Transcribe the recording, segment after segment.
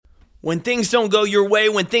When things don't go your way,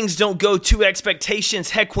 when things don't go to expectations,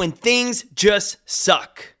 heck, when things just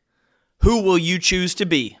suck, who will you choose to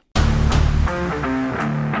be?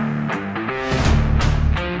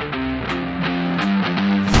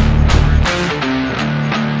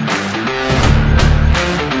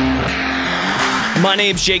 My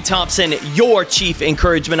name's Jake Thompson, your Chief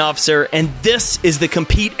Encouragement Officer, and this is the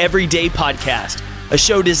Compete Everyday Podcast, a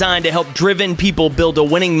show designed to help driven people build a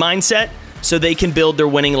winning mindset so they can build their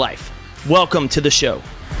winning life. Welcome to the show.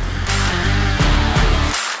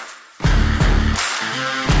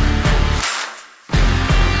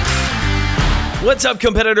 What's up,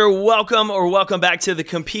 competitor? Welcome back to the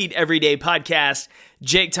Compete Everyday Podcast.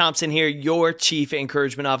 Jake Thompson here, your Chief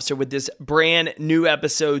Encouragement Officer, with this brand new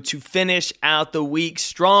episode to finish out the week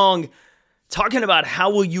strong. Talking about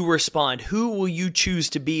how will you respond? Who will you choose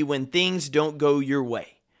to be when things don't go your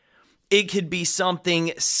way? It could be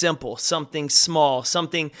something simple, something small,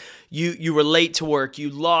 something you were late to work, you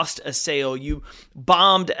lost a sale, you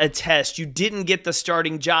bombed a test, you didn't get the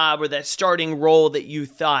starting job or that starting role that you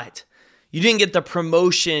thought. You didn't get the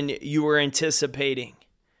promotion you were anticipating.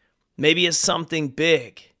 Maybe it's something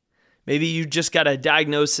big. Maybe you just got a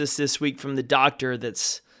diagnosis this week from the doctor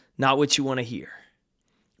that's not what you want to hear.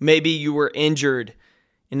 Maybe you were injured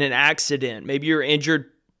in an accident. Maybe you're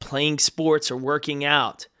injured playing sports or working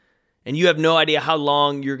out, and you have no idea how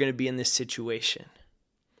long you're going to be in this situation.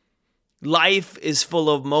 Life is full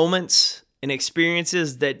of moments and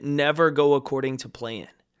experiences that never go according to plan.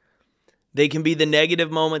 They can be the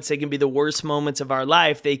negative moments. They can be the worst moments of our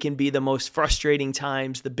life. They can be the most frustrating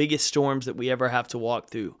times, the biggest storms that we ever have to walk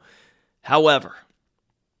through. However,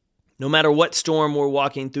 no matter what storm we're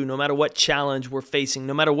walking through, no matter what challenge we're facing,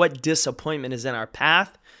 no matter what disappointment is in our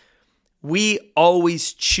path, we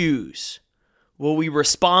always choose. Will we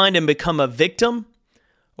respond and become a victim,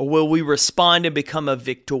 or will we respond and become a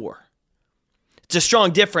victor? It's a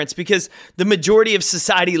strong difference because the majority of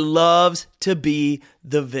society loves to be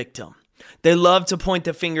the victim. They love to point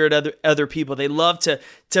the finger at other people. They love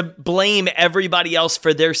to blame everybody else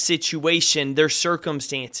for their situation, their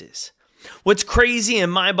circumstances. What's crazy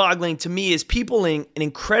and mind-boggling to me is people in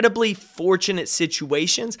incredibly fortunate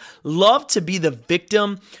situations love to be the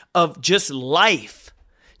victim of just life,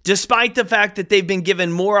 despite the fact that they've been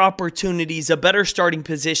given more opportunities, a better starting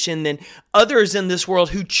position than others in this world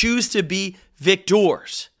who choose to be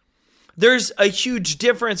victors. There's a huge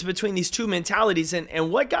difference between these two mentalities,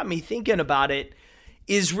 and what got me thinking about it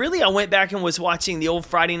is really I went back and was watching the old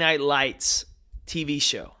Friday Night Lights TV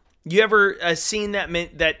show. You ever seen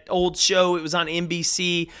that old show? It was on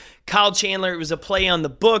NBC. Kyle Chandler, it was a play on the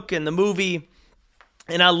book and the movie,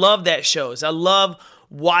 and I love that show. I love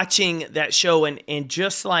watching that show, and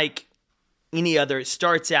just like any other, it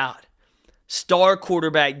starts out, star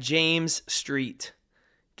quarterback James Street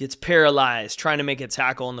gets paralyzed trying to make a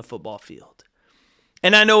tackle on the football field.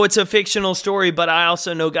 And I know it's a fictional story, but I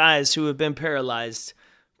also know guys who have been paralyzed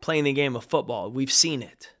playing the game of football. We've seen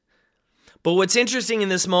it. But what's interesting in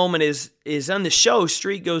this moment is on the show,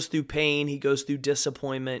 Street goes through pain. He goes through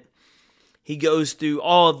disappointment. He goes through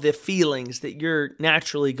all of the feelings that you're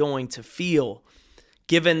naturally going to feel,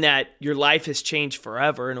 given that your life has changed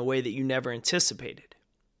forever in a way that you never anticipated.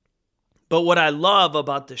 But what I love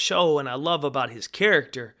about the show and I love about his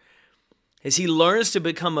character is he learns to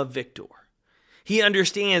become a victor. He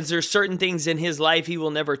understands there's certain things in his life he will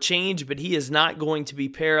never change, but he is not going to be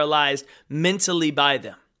paralyzed mentally by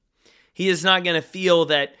them. He is not going to feel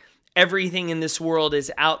that everything in this world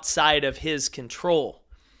is outside of his control.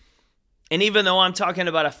 And even though I'm talking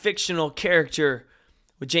about a fictional character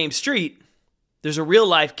with James Street, there's a real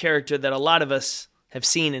life character that a lot of us have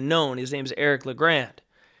seen and known. His name's Eric LeGrand.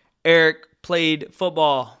 Eric played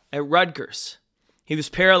football at Rutgers. He was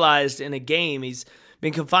paralyzed in a game. He's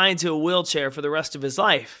been confined to a wheelchair for the rest of his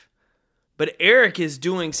life. But Eric is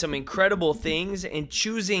doing some incredible things and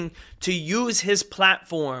choosing to use his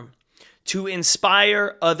platform to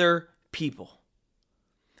inspire other people.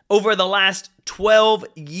 Over the last 12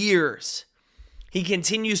 years, he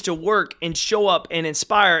continues to work and show up and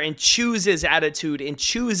inspire and choose his attitude and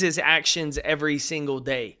choose his actions every single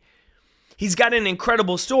day. He's got an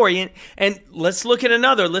incredible story. And let's look at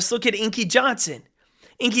another. Let's look at Inky Johnson.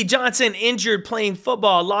 Inky Johnson, injured playing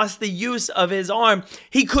football, lost the use of his arm.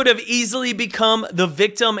 He could have easily become the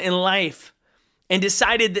victim in life and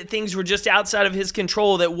decided that things were just outside of his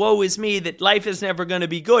control, that woe is me, that life is never going to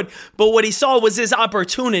be good. But what he saw was his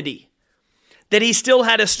opportunity, that he still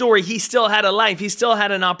had a story, he still had a life, he still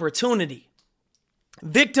had an opportunity.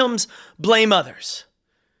 Victims blame others.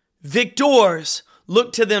 Victors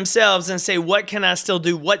look to themselves and say, what can I still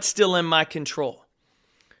do? What's still in my control?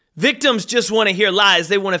 Victims just want to hear lies.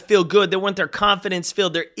 They want to feel good. They want their confidence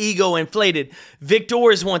filled, their ego inflated.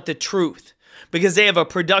 Victors want the truth because they have a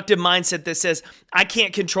productive mindset that says, I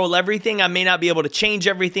can't control everything. I may not be able to change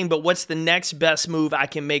everything, but what's the next best move I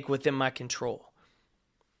can make within my control?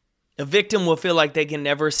 A victim will feel like they can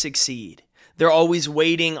never succeed. They're always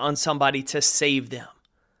waiting on somebody to save them.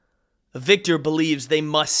 A victor believes they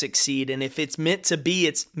must succeed, and if it's meant to be,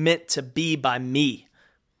 it's meant to be by me.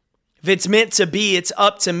 If it's meant to be, it's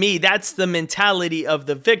up to me. That's the mentality of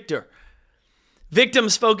the victor.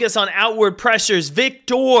 Victims focus on outward pressures.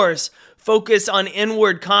 Victors focus on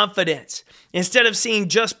inward confidence. Instead of seeing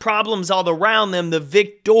just problems all around them, the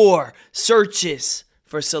victor searches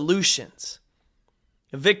for solutions.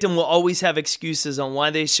 A victim will always have excuses on why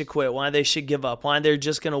they should quit, why they should give up, why they're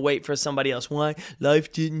just going to wait for somebody else, why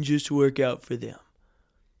life didn't just work out for them.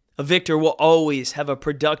 A victor will always have a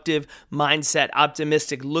productive mindset,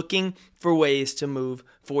 optimistic, looking for ways to move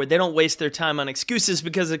forward. They don't waste their time on excuses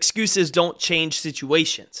because excuses don't change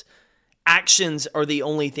situations. Actions are the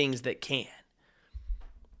only things that can.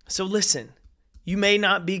 So listen, you may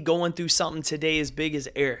not be going through something today as big as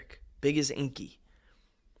Eric, big as Inky.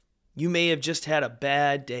 You may have just had a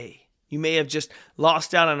bad day. You may have just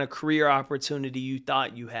lost out on a career opportunity you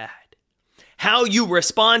thought you had. How you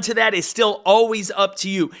respond to that is still always up to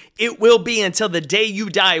you. It will be until the day you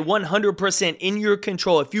die 100% in your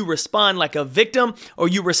control if you respond like a victim or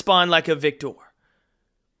you respond like a victor.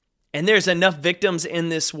 And there's enough victims in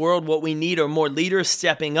this world. What we need are more leaders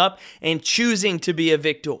stepping up and choosing to be a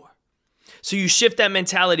victor. So you shift that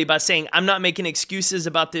mentality by saying, I'm not making excuses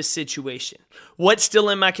about this situation. What's still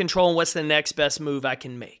in my control and what's the next best move I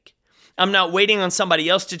can make? I'm not waiting on somebody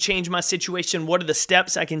else to change my situation. What are the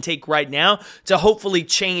steps I can take right now to hopefully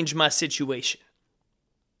change my situation?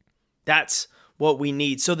 That's what we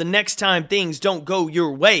need. So the next time things don't go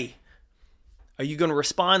your way, are you going to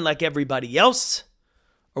respond like everybody else?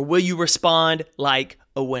 Or will you respond like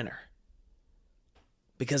a winner?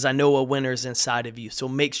 Because I know a winner is inside of you. So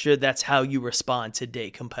make sure that's how you respond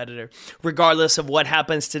today, competitor. Regardless of what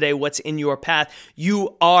happens today, what's in your path,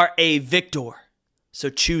 you are a victor. So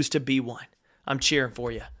choose to be one. I'm cheering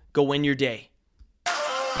for you. Go win your day.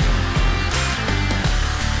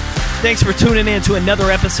 Thanks for tuning in to another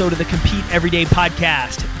episode of the Compete Everyday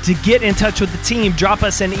podcast. To get in touch with the team, drop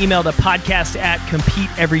us an email to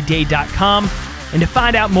podcast@competeeveryday.com. And to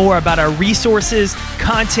find out more about our resources,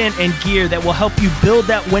 content, and gear that will help you build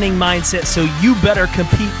that winning mindset so you better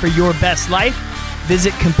compete for your best life,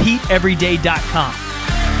 visit CompeteEveryday.com.